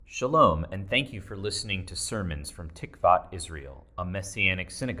Shalom, and thank you for listening to sermons from Tikvat Israel, a Messianic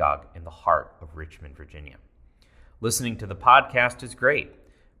synagogue in the heart of Richmond, Virginia. Listening to the podcast is great,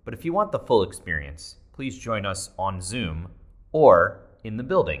 but if you want the full experience, please join us on Zoom or in the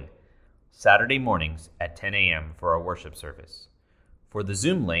building, Saturday mornings at 10 a.m. for our worship service. For the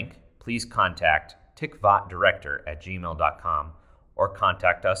Zoom link, please contact tikvatdirector@gmail.com or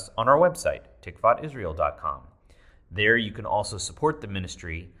contact us on our website, tikvatisrael.com. There you can also support the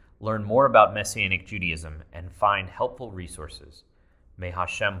ministry, learn more about Messianic Judaism, and find helpful resources. May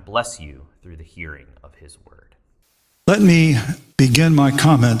Hashem bless you through the hearing of His word. Let me begin my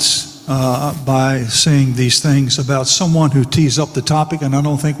comments by saying these things about someone who teased up the topic and I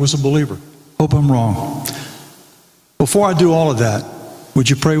don't think was a believer. Hope I'm wrong. Before I do all of that,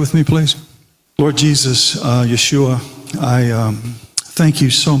 would you pray with me, please? Lord Jesus, Yeshua, I thank you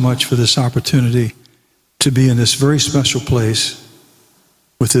so much for this opportunity to be in this very special place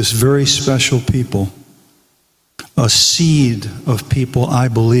with this very special people, a seed of people, I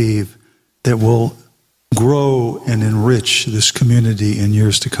believe, that will grow and enrich this community in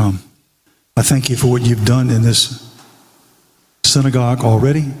years to come. I thank you for what you've done in this synagogue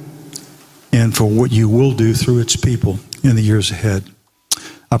already and for what you will do through its people in the years ahead.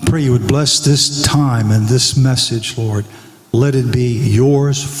 I pray you would bless this time and this message, Lord. Let it be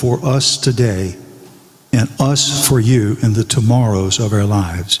yours for us today and us for you in the tomorrows of our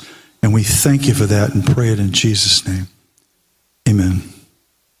lives. And we thank you for that and pray it in Jesus' name. Amen.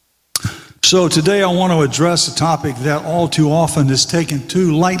 So today I want to address a topic that all too often is taken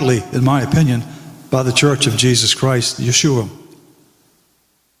too lightly, in my opinion, by the Church of Jesus Christ, Yeshua.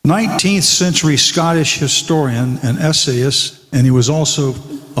 19th century Scottish historian and essayist, and he was also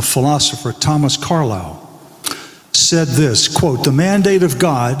a philosopher, Thomas Carlyle, said this, quote, "The mandate of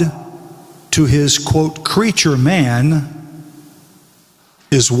God to his, quote, creature man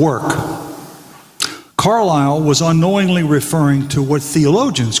is work." Carlyle was unknowingly referring to what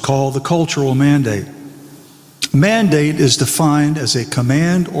theologians call the cultural mandate. Mandate is defined as a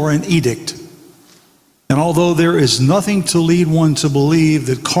command or an edict. And although there is nothing to lead one to believe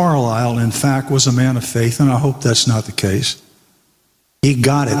that Carlyle, in fact, was a man of faith, and I hope that's not the case, he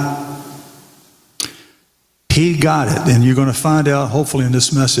got it. He got it, and you're going to find out, hopefully in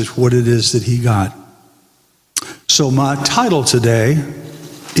this message, what it is that he got. So my title today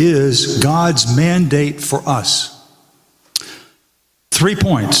is God's Mandate for Us. 3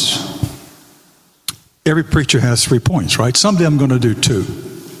 points. Every preacher has 3 points, right? Someday I'm going to do 2.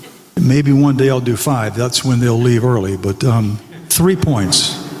 Maybe one day I'll do 5. That's when they'll leave early, but 3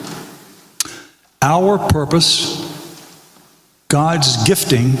 points. Our purpose, God's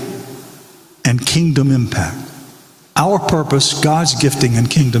gifting, and kingdom impact. Our purpose, God's gifting, and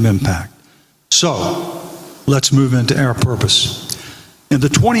kingdom impact. So, let's move into our purpose. In the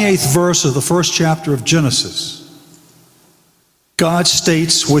 28th verse of the first chapter of Genesis, God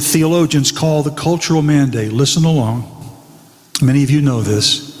states what theologians call the cultural mandate. Listen along. Many of you know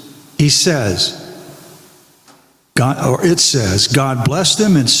this. He says, it says, God blessed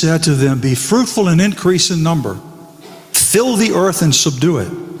them and said to them, "Be fruitful and increase in number. Fill the earth and subdue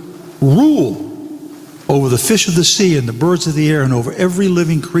it. Rule over the fish of the sea and the birds of the air and over every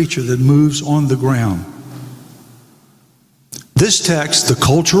living creature that moves on the ground." This text, the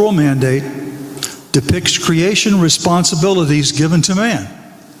cultural mandate, depicts creation responsibilities given to man.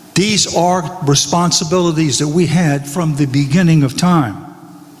 These are responsibilities that we had from the beginning of time.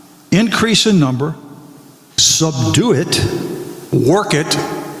 Increase in number, subdue it, work it,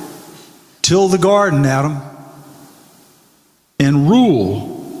 till the garden, Adam, and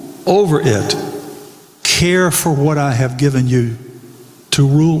rule over it. Care for what I have given you to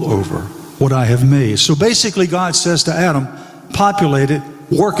rule over, what I have made. So basically God says to Adam, populate it,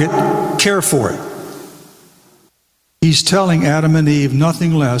 work it, care for it. He's telling Adam and Eve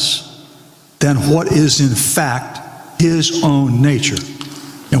nothing less than what is in fact his own nature.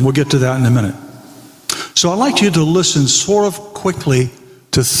 And we'll get to that in a minute. So I'd like you to listen sort of quickly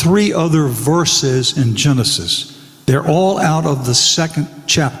to 3 other verses in Genesis. They're all out of the 2nd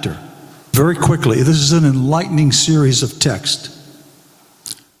chapter. Very quickly. This is an enlightening series of text.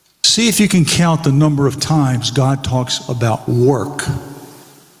 See if you can count the number of times God talks about work.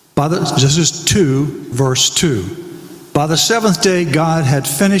 This is 2, verse 2. By the 7th day, God had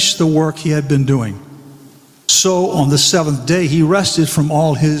finished the work he had been doing. So on the 7th day, he rested from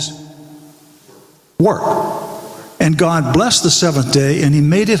all his work. And God blessed the 7th day, and he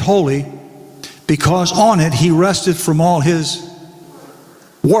made it holy, because on it he rested from all his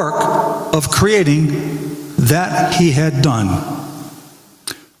work of creating that he had done.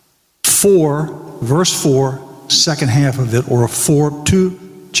 4, verse 4, second half of it, or 4, 2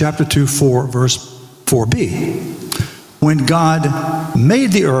 chapter 2, verse 4b. When God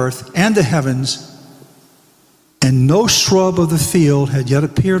made the earth and the heavens, and no shrub of the field had yet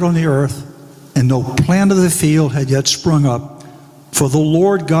appeared on the earth, and no plant of the field had yet sprung up, for the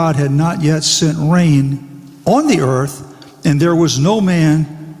Lord God had not yet sent rain on the earth, and there was no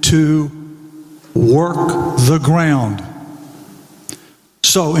man to work the ground.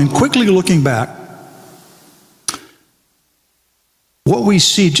 So, in quickly looking back, what we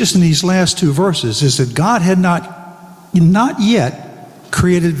see just in these last two verses is that God had not yet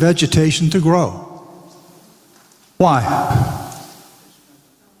created vegetation to grow. Why?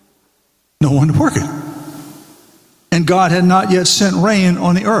 No one to work it. And God had not yet sent rain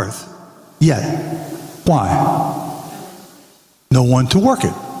on the earth yet. Why? No one to work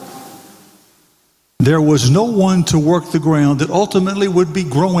it. There was no one to work the ground that ultimately would be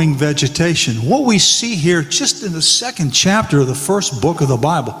growing vegetation. What we see here just in the second chapter of the first book of the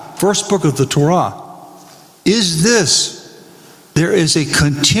Bible, first book of the Torah, is this. There is a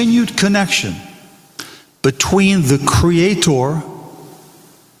continued connection between the Creator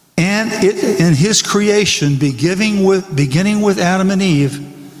and His creation, beginning with Adam and Eve,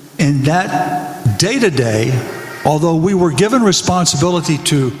 and that day to day, although we were given responsibility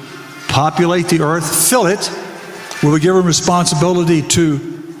to populate the earth, fill it, we were given responsibility to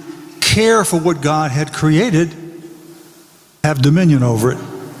care for what God had created, have dominion over it.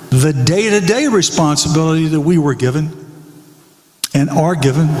 The day-to-day responsibility that we were given and are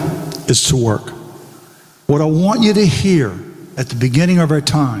given is to work. What I want you to hear at the beginning of our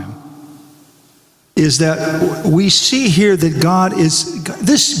time is that we see here that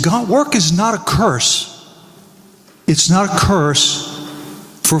work is not a curse. It's not a curse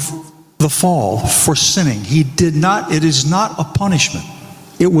for the fall, for sinning. It is not a punishment.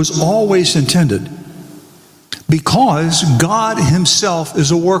 It was always intended, because God Himself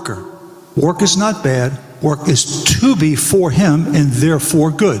is a worker. Work is not bad. Work is to be for Him and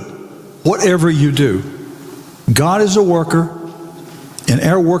therefore good. Whatever you do, God is a worker, and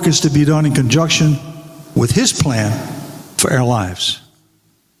our work is to be done in conjunction with His plan for our lives.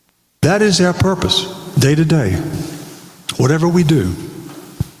 That is our purpose, day to day, whatever we do.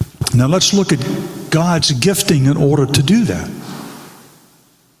 Now let's look at God's gifting in order to do that.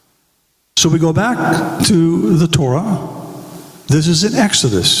 So we go back to the Torah. This is in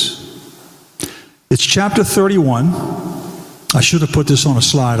Exodus. It's chapter 31. I should have put this on a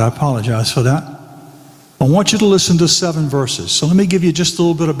slide. I apologize for that. I want you to listen to 7 verses. So let me give you just a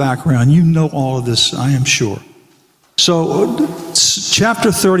little bit of background. You know all of this, I am sure. So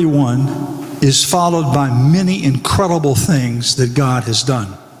chapter 31 is followed by many incredible things that God has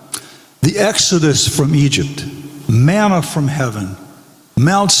done. The Exodus from Egypt, manna from heaven,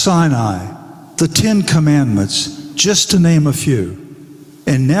 Mount Sinai, the 10 Commandments, just to name a few.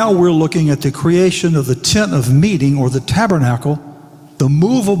 And now we're looking at the creation of the tent of meeting, or the tabernacle, the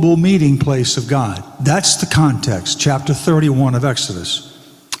movable meeting place of God. That's the context, chapter 31 of Exodus.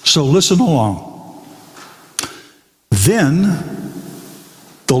 So listen along. Then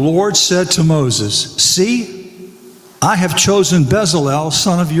the Lord said to Moses, "See, I have chosen Bezalel,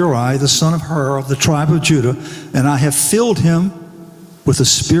 son of Uri, the son of Hur, of the tribe of Judah, and I have filled him with the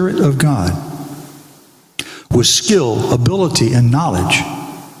Spirit of God, with skill, ability, and knowledge,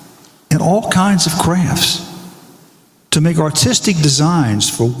 and all kinds of crafts, to make artistic designs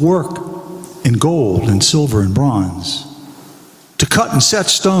for work in gold and silver and bronze, to cut and set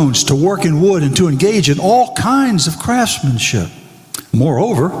stones, to work in wood, and to engage in all kinds of craftsmanship.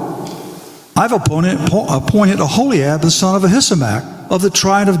 Moreover, I've appointed Aholiab, the son of Ahisamach, of the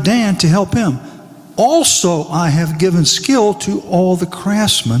tribe of Dan, to help him. Also, I have given skill to all the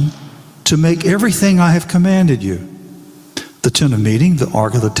craftsmen to make everything I have commanded you: the tent of meeting, the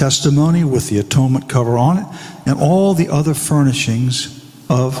ark of the testimony with the atonement cover on it, and all the other furnishings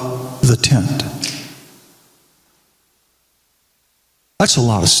of the tent." That's a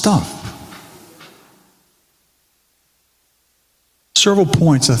lot of stuff. Several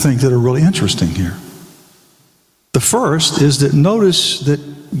points, I think, that are really interesting here. The first is that notice that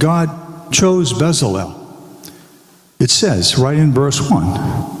God chose Bezalel. It says right in verse 1,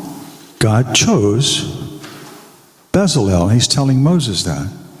 God chose Bezalel, and He's telling Moses that.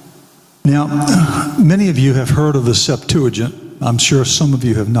 Now, many of you have heard of the Septuagint. I'm sure some of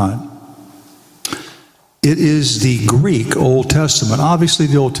you have not. It is the Greek Old Testament. Obviously,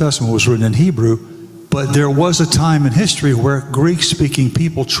 the Old Testament was written in Hebrew, but there was a time in history where Greek-speaking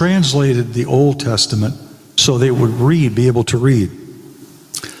people translated the Old Testament so they would be able to read.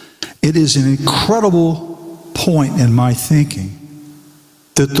 It is an incredible point in my thinking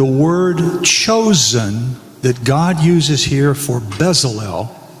that the word chosen that God uses here for Bezalel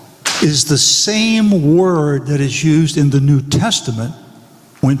is the same word that is used in the New Testament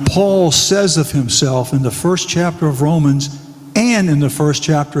when Paul says of himself in the first chapter of Romans and in the first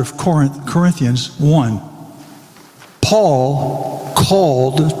chapter of Corinthians 1, Paul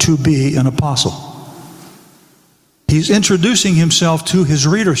called to be an apostle. He's introducing himself to his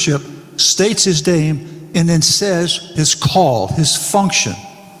readership, states his name, and then says his call, his function.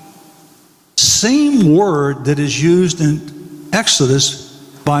 Same word that is used in Exodus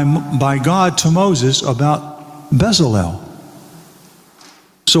by God to Moses about Bezalel.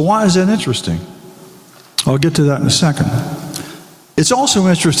 So why is that interesting? I'll get to that in a second. It's also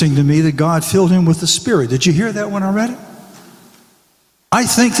interesting to me that God filled him with the Spirit. Did you hear that when I read it? I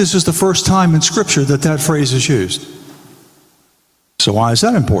think this is the first time in Scripture that that phrase is used. So why is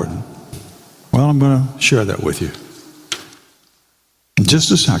that important? Well, I'm going to share that with you in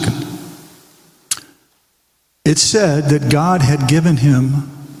just a second. It said that God had given him,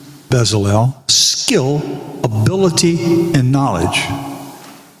 Bezalel, skill, ability, and knowledge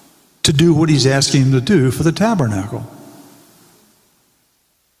to do what he's asking him to do for the tabernacle.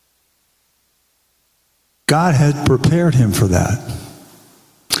 God had prepared him for that.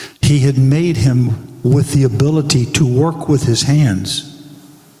 He had made him with the ability to work with his hands.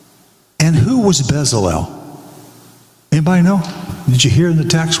 And who was Bezalel? Anybody know? Did you hear in the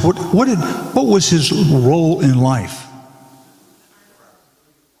text? What was his role in life?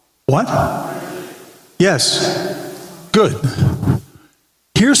 What? Yes. Good.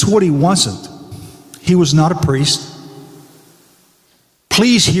 Here's what he wasn't. He was not a priest.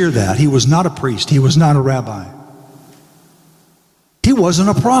 Please hear that. He was not a priest. He was not a rabbi. He wasn't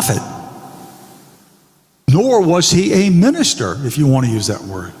a prophet. Nor was he a minister, if you want to use that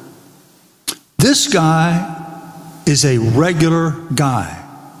word. This guy is a regular guy.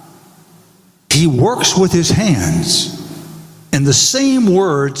 He works with his hands. And the same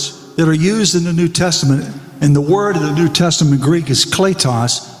words that are used in the New Testament, and the word in the New Testament Greek is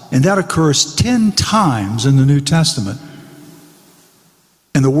kletos, and that occurs 10 times in the New Testament.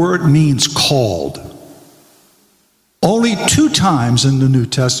 And the word means called. Only 2 times in the New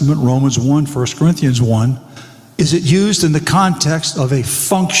Testament, Romans 1, 1 Corinthians 1, is it used in the context of a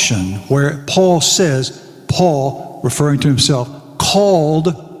function where Paul says, Paul, referring to himself,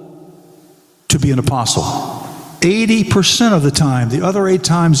 called to be an apostle. 80% of the time, the other 8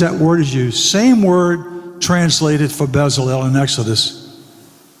 times that word is used, same word translated for Bezalel in Exodus.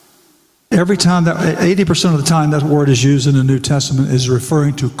 Every time that 80% of the time that word is used in the New Testament is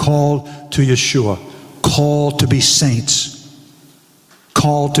referring to called to Yeshua, called to be saints,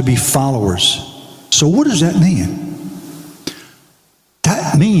 called to be followers. So what does that mean?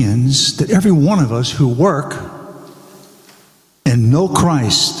 That means that every one of us who work and know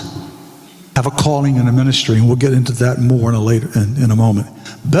Christ have a calling and a ministry, and we'll get into that more in a moment.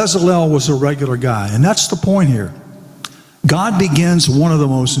 Bezalel was a regular guy, and that's the point here. God begins one of the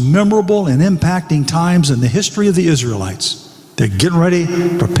most memorable and impacting times in the history of the Israelites. They're getting ready,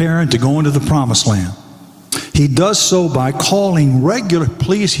 preparing to go into the promised land. He does so by calling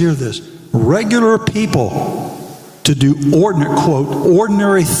please hear this, regular people to do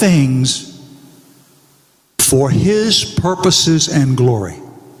ordinary things for his purposes and glory.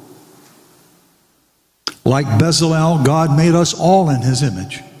 Like Bezalel, God made us all in his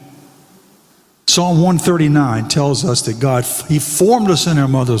image. Psalm 139 tells us that God, he formed us in our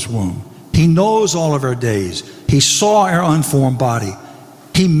mother's womb. He knows all of our days. He saw our unformed body.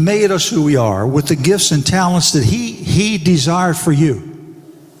 He made us who we are with the gifts and talents that he desired for you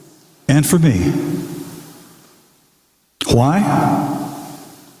and for me. Why?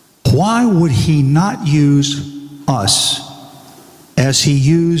 Why would he not use us as he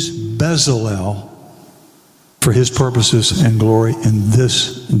used Bezalel for his purposes and glory in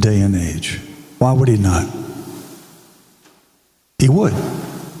this day and age? Why would he not? He would.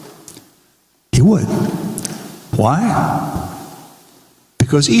 He would. Why?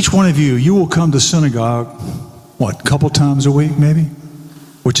 Because each one of you will come to synagogue, a couple times a week maybe?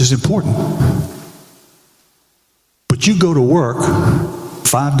 Which is important. But you go to work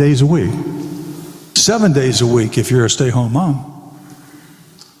 5 days a week, 7 days a week if you're a stay-home mom.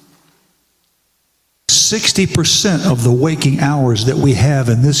 60% of the waking hours that we have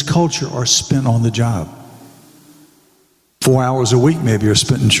in this culture are spent on the job. 4 hours a week maybe are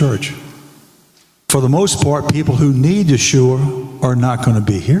spent in church. For the most part, people who need Yeshua are not going to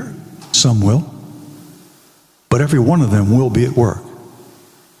be here. Some will. But every one of them will be at work.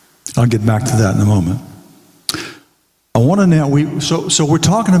 I'll get back to that in a moment. I want to now, so we're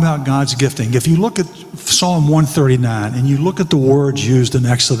talking about God's gifting. If you look at Psalm 139 and you look at the words used in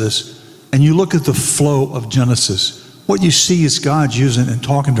Exodus and you look at the flow of Genesis, what you see is God using and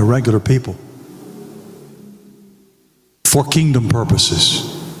talking to regular people for kingdom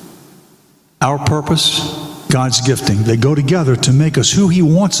purposes. Our purpose, God's gifting. They go together to make us who He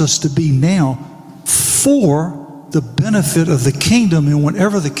wants us to be now for the benefit of the kingdom. And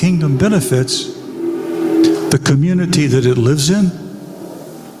whenever the kingdom benefits, the community that it lives in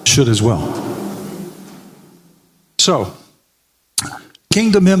should as well. So,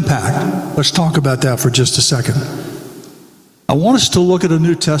 kingdom impact. Let's talk about that for just a second. I want us to look at a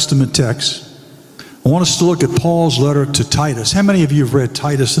New Testament text. I want us to look at Paul's letter to Titus. How many of you have read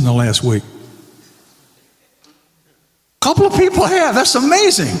Titus in the last week? A couple of people have. That's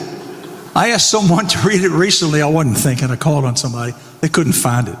amazing. I asked someone to read it recently. I wasn't thinking. I called on somebody. They couldn't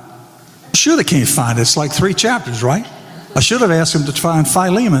find it. I'm sure they can't find it. It's like 3 chapters, right? I should have asked them to find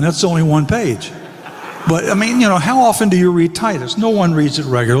Philemon. That's only 1 page. But, I mean, how often do you read Titus? No one reads it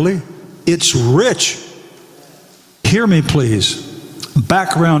regularly. It's rich. Hear me, please.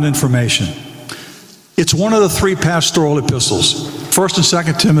 Background information. It's one of the 3 pastoral epistles, 1st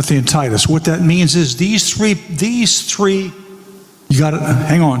and 2nd Timothy and Titus. What that means is these three, you got it,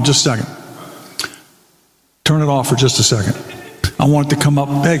 hang on just a second. Turn it off for just a second. I want it to come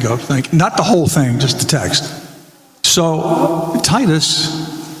up, there you go, thank you. Not the whole thing, just the text. So,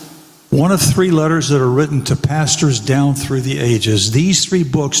 Titus, one of 3 letters that are written to pastors down through the ages. These 3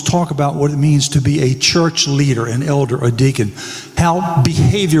 books talk about what it means to be a church leader, an elder, a deacon, how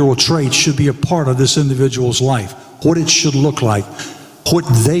behavioral traits should be a part of this individual's life, what it should look like, what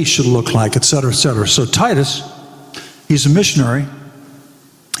they should look like, etc., etc. So Titus, he's a missionary.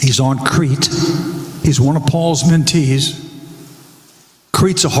 He's on Crete. He's one of Paul's mentees.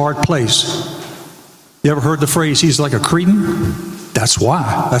 Crete's a hard place. You ever heard the phrase, he's like a Cretan? That's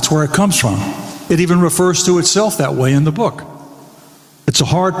why. That's where it comes from. It even refers to itself that way in the book. It's a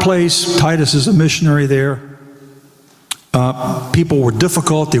hard place. Titus is a missionary there. People were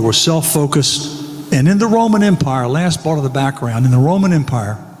difficult. They were self-focused. And in the Roman Empire, last part of the background, in the Roman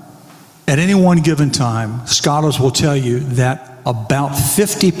Empire, at any one given time, scholars will tell you that about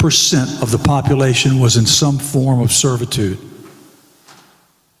 50% of the population was in some form of servitude.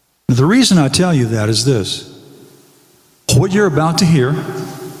 The reason I tell you that is this. What you're about to hear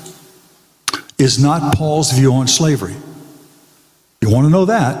is not Paul's view on slavery. You want to know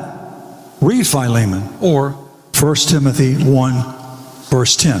that? Read Philemon or 1 Timothy 1,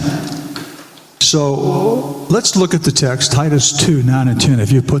 verse 10. So let's look at the text, Titus 2, 9 and 10.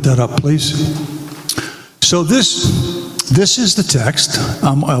 If you put that up, please. So this is the text.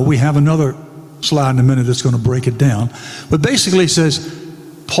 We have another slide in a minute that's going to break it down. But basically it says,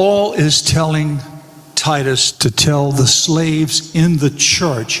 Paul is telling Titus to tell the slaves in the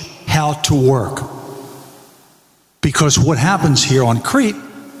church how to work. Because what happens here on Crete,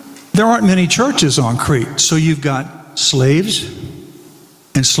 there aren't many churches on Crete. So you've got slaves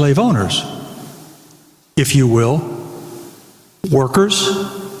and slave owners, if you will, workers,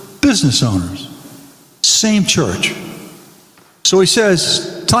 business owners. Same church. So he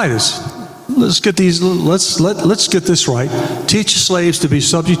says, Titus, let's get this right. Teach slaves to be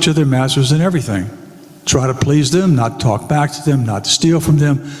subject to their masters in everything. Try to please them, not talk back to them, not to steal from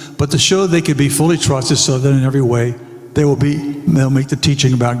them, but to show they can be fully trusted so that in every way they'll make the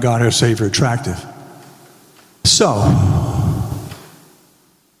teaching about God our Savior attractive. So,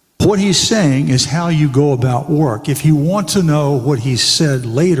 what he's saying is how you go about work. If you want to know what he said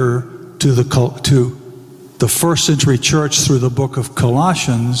later to the first century church through the book of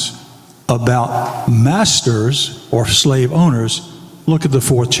Colossians about masters or slave owners, look at the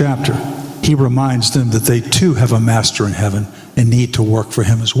 4th chapter. He reminds them that they too have a master in heaven and need to work for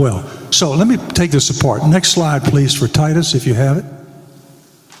him as well. So let me take this apart. Next slide, please, for Titus, if you have it.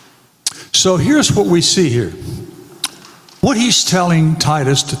 So here's what we see here. What he's telling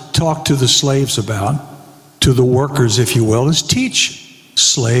Titus to talk to the slaves about, to the workers, if you will, is teach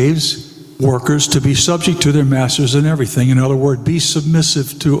slaves, workers, to be subject to their masters in everything. In other words, be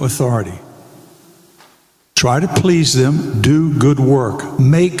submissive to authority. Try to please them, do good work,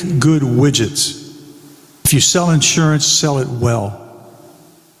 make good widgets. If you sell insurance, sell it well.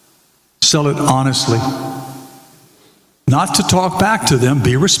 Sell it honestly. Not to talk back to them,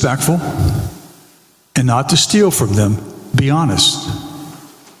 be respectful. And not to steal from them, be honest.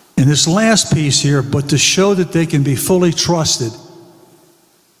 And this last piece here, but to show that they can be fully trusted,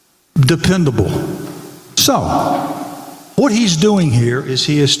 dependable. So, what he's doing here is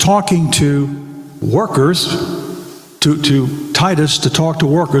he is talking to workers, to Titus, to talk to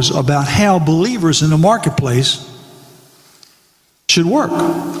workers about how believers in the marketplace should work,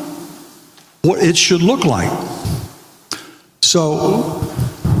 what it should look like. So,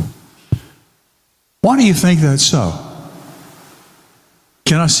 why do you think that's so?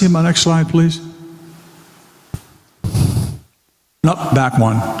 Can I see my next slide, please? No, back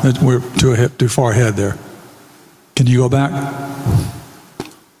one. We're too far ahead there. Can you go back?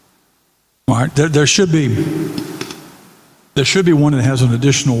 All right. There should be one that has an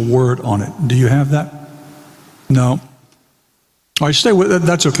additional word on it. Do you have that? No. All right, stay with.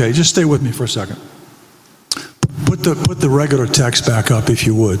 That's okay. Just stay with me for a second. Put the regular text back up, if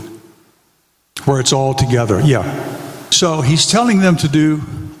you would, where it's all together. Yeah. So he's telling them to do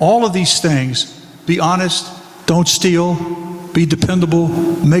all of these things. Be honest. Don't steal. Be dependable.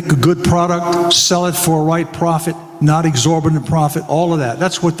 Make a good product. Sell it for a right profit, not exorbitant profit. All of that.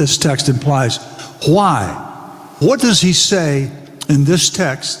 That's what this text implies. Why? What does he say in this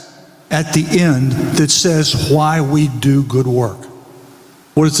text at the end that says why we do good work?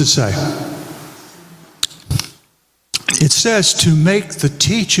 What does it say? It says to make the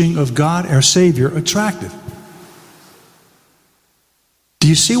teaching of God, our Savior, attractive. Do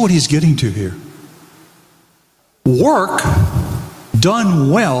you see what he's getting to here? Work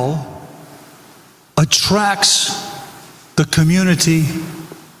done well attracts the community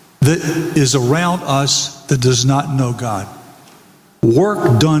that is around us that does not know God.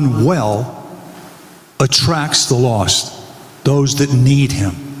 Work done well attracts the lost, those that need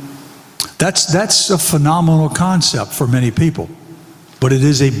him. That's a phenomenal concept for many people, but it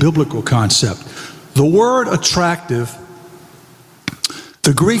is a biblical concept. The word attractive,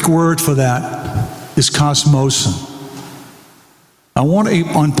 the Greek word for that is cosmosin. I want to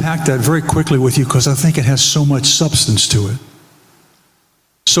unpack that very quickly with you because I think it has so much substance to it.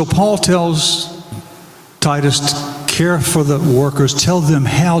 So Paul tells Titus, care for the workers, tell them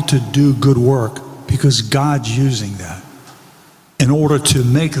how to do good work because God's using that in order to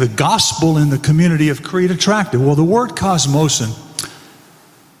make the gospel in the community of Crete attractive. Well, the word cosmosin,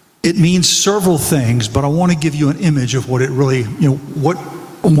 it means several things, but I want to give you an image of what it really,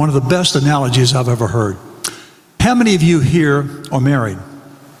 one of the best analogies I've ever heard. How many of you here are married?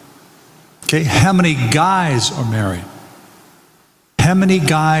 Okay, how many guys are married? How many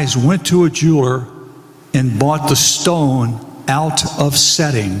guys went to a jeweler and bought the stone out of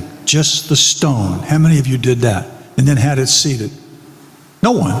setting, just the stone? How many of you did that and then had it seated?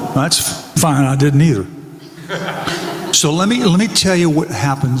 No one. That's fine. I didn't either. So let me tell you what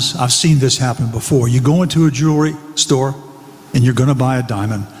happens. I've seen this happen before. You go into a jewelry store and you're going to buy a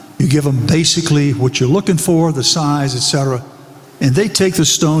diamond. You give them basically what you're looking for, the size, etc., and they take the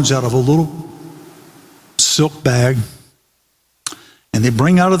stones out of a little silk bag and they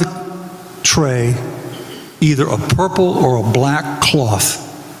bring out of the tray either a purple or a black cloth,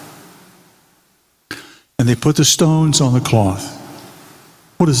 and they put the stones on the cloth.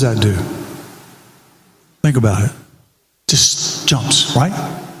 What does that do? Think about it. Just jumps, right?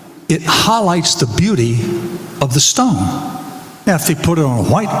 It highlights the beauty of the stone. Now, if they put it on a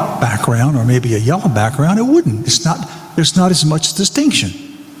white background or maybe a yellow background, it wouldn't. There's not as much distinction.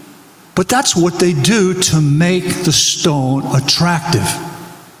 But that's what they do to make the stone attractive.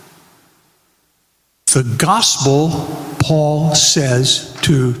 The gospel, Paul says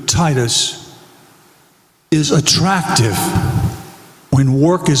to Titus, is attractive when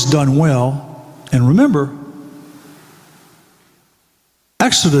work is done well. And remember,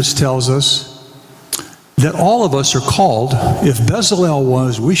 Exodus tells us that all of us are called, if Bezalel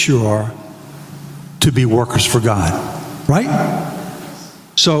was, we sure are, to be workers for God, right?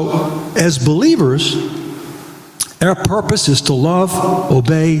 So, as believers, our purpose is to love,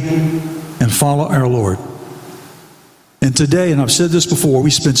 obey, and follow our Lord. And today, and I've said this before, we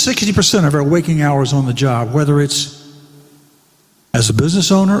spend 60% of our waking hours on the job, whether it's as a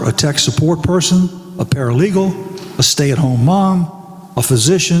business owner, a tech support person, a paralegal, a stay-at-home mom, a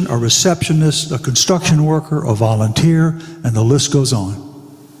physician, a receptionist, a construction worker, a volunteer, and the list goes on.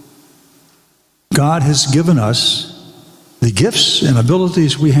 God has given us the gifts and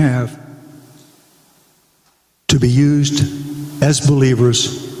abilities we have to be used as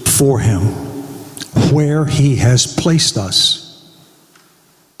believers for Him, where He has placed us.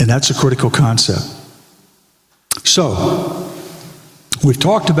 And that's a critical concept. So, we've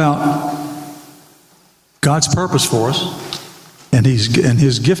talked about God's purpose for us and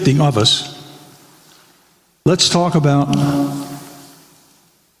His gifting of us. Let's talk about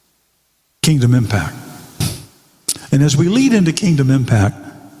kingdom impact. And as we lead into kingdom impact,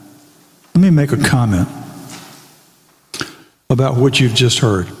 let me make a comment about what you've just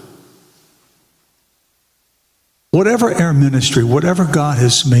heard. Whatever our ministry, whatever God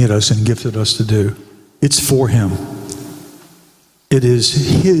has made us and gifted us to do, it's for Him. It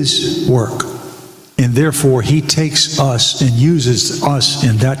is His work. And therefore, He takes us and uses us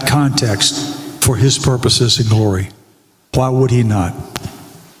in that context for His purposes and glory. Why would He not?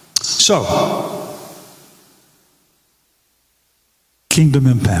 So, kingdom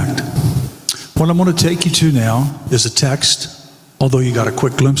impact. What I'm going to take you to now is a text, although you got a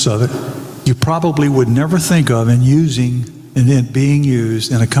quick glimpse of it, you probably would never think of in being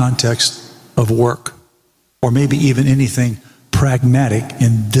used in a context of work, or maybe even anything pragmatic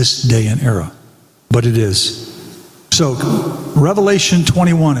in this day and era. But it is. So, Revelation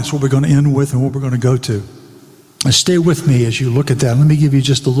 21 is what we're going to end with and what we're going to go to. And stay with me as you look at that. Let me give you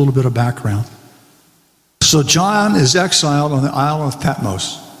just a little bit of background. So John is exiled on the Isle of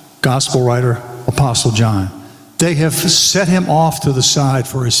Patmos. Gospel writer, Apostle John. They have set him off to the side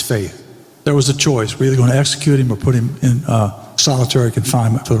for his faith. There was a choice. We're either going to execute him or put him in solitary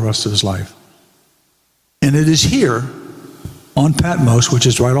confinement for the rest of his life. And it is here on Patmos, which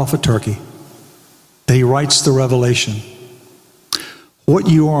is right off of Turkey, that he writes the Revelation. What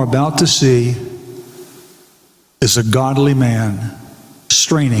you are about to see is a godly man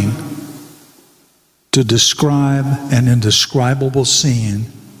straining to describe an indescribable scene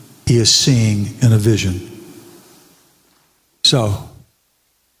he is seeing in a vision. So,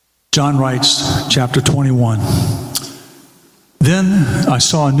 John writes, chapter 21, Then I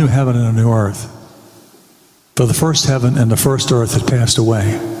saw a new heaven and a new earth. For the first heaven and the first earth had passed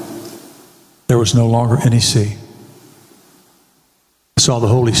away. There was no longer any sea. I saw the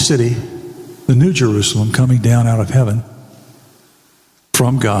holy city, the new Jerusalem, coming down out of heaven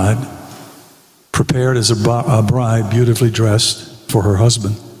from God, prepared as a bride beautifully dressed for her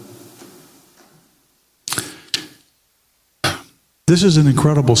husband. This is an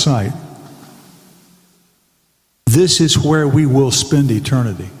incredible sight. This is where we will spend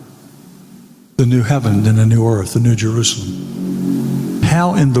eternity. The new heaven and the new earth, the new Jerusalem.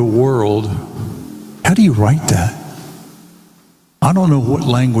 How in the world, how do you write that? I don't know what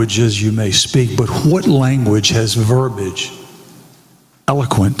languages you may speak, but what language has verbiage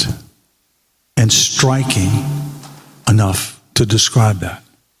eloquent and striking enough to describe that?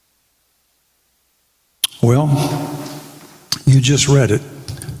 Well, you just read it.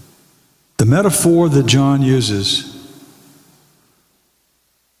 The metaphor that John uses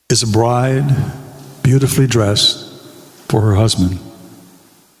is a bride beautifully dressed for her husband.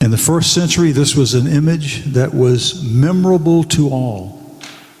 In the first century, this was an image that was memorable to all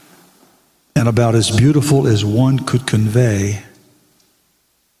and about as beautiful as one could convey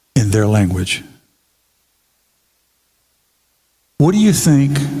in their language. What do you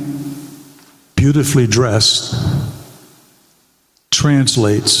think beautifully dressed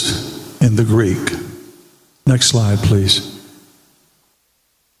translates in the Greek? Next slide, please.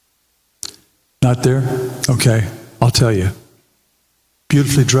 Not there? Okay, I'll tell you.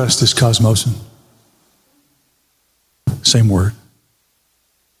 Beautifully dressed is cosmosin. Same word.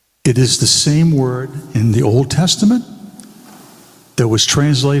 It is the same word in the Old Testament that was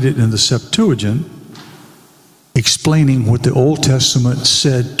translated in the Septuagint, explaining what the Old Testament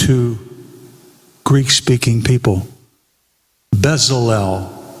said to Greek-speaking people. Bezalel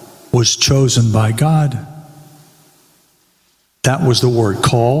was chosen by God. That was the word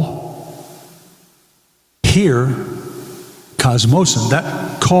call. Here, cosmosin,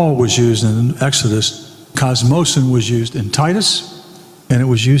 that call was used in Exodus. Cosmosin was used in Titus, and it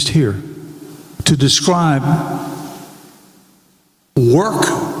was used here to describe work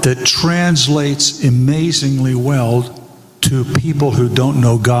that translates amazingly well to people who don't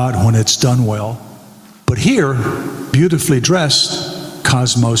know God when it's done well. But here, beautifully dressed,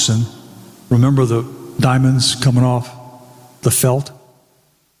 cosmosin, remember the diamonds coming off the felt?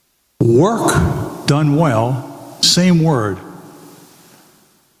 Work done well, same word,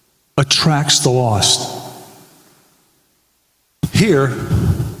 attracts the lost. Here,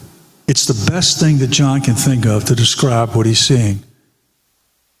 it's the best thing that John can think of to describe what he's seeing.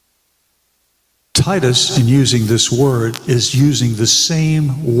 Titus, in using this word, is using the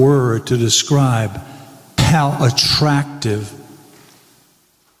same word to describe how attractive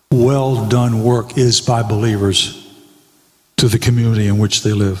well done work is by believers to the community in which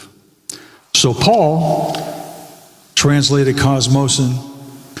they live. So Paul translated cosmosin,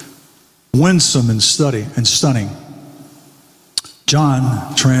 winsome and stunning.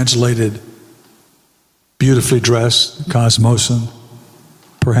 John translated beautifully dressed, cosmosin,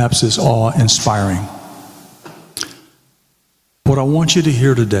 perhaps is awe-inspiring. What I want you to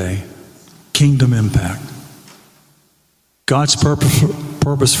hear today, kingdom impact. God's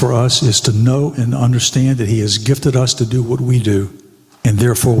purpose for us is to know and understand that He has gifted us to do what we do, and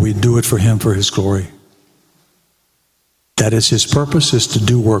therefore we do it for Him, for His glory. That is His purpose, is to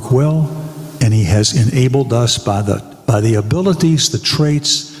do work well, and He has enabled us by the abilities, the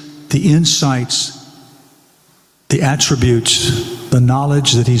traits, the insights, the attributes the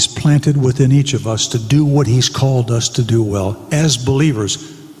knowledge that He's planted within each of us to do what He's called us to do well. As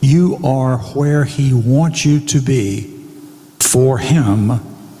believers, you are where He wants you to be for Him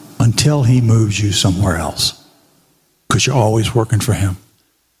until He moves you somewhere else, because you're always working for Him.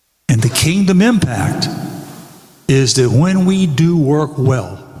 And the kingdom impact is that when we do work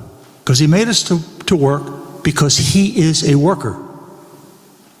well, because He made us to work because He is a worker.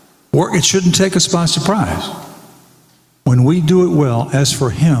 Work, it shouldn't take us by surprise. When we do it well, as for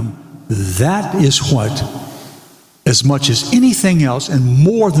Him, that is what, as much as anything else and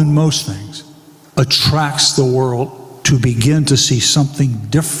more than most things, attracts the world to begin to see something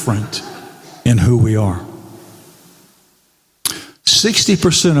different in who we are.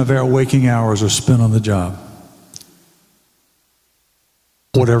 60% of our waking hours are spent on the job,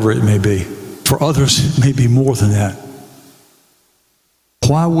 whatever it may be. For others, it may be more than that.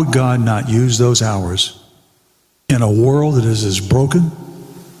 Why would God not use those hours in a world that is as broken,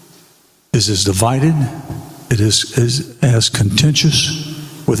 is as divided, it is as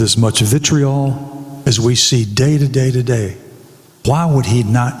contentious, with as much vitriol as we see day to day to day? Why would He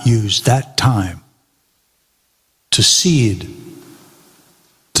not use that time to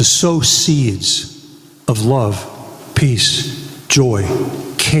sow seeds of love, peace, joy,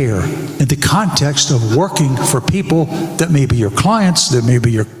 care, in the context of working for people that may be your clients, that may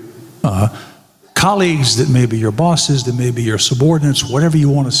be your colleagues, that may be your bosses, that may be your subordinates, whatever you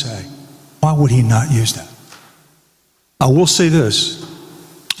want to say? Why would He not use that? I will say this.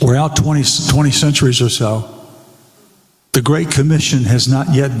 We're out 20 centuries or so. The Great Commission has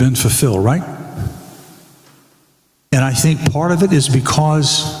not yet been fulfilled, right? And I think part of it is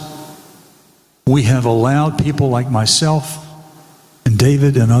because we have allowed people like myself and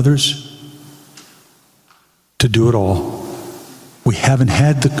David and others to do it all. We haven't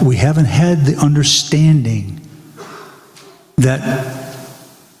had the understanding that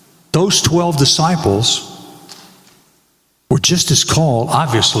those 12 disciples were just as called,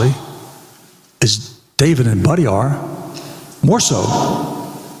 obviously, as David and Buddy are. More so.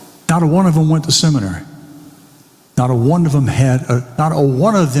 Not a one of them went to seminary. Not a one of them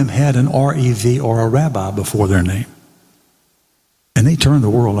had an REV or a rabbi before their name. And they turned the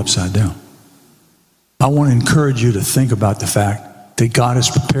world upside down. I want to encourage you to think about the fact that God has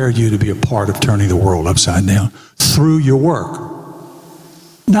prepared you to be a part of turning the world upside down through your work.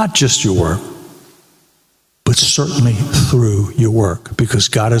 Not just your work, but certainly through your work. Because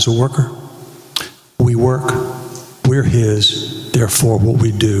God is a worker. We work. We're His. Therefore, what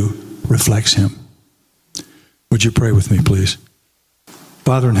we do reflects Him. Would you pray with me, please?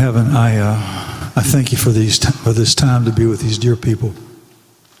 Father in heaven, I thank You for this time to be with these dear people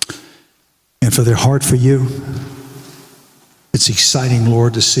and for their heart for You. It's exciting,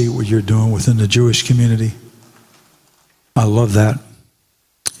 Lord, to see what You're doing within the Jewish community. I love that.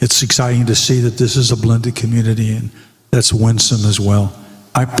 It's exciting to see that this is a blended community, and that's winsome as well.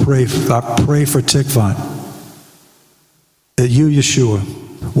 I pray for Tikvat, that You,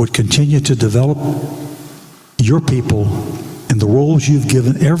 Yeshua, would continue to develop Your people and the roles You've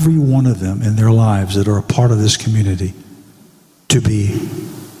given every one of them in their lives that are a part of this community to be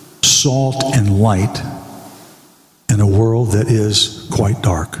salt and light in a world that is quite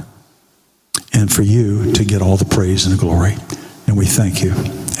dark. And for You to get all the praise and the glory. And we thank You.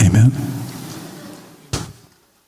 Amen.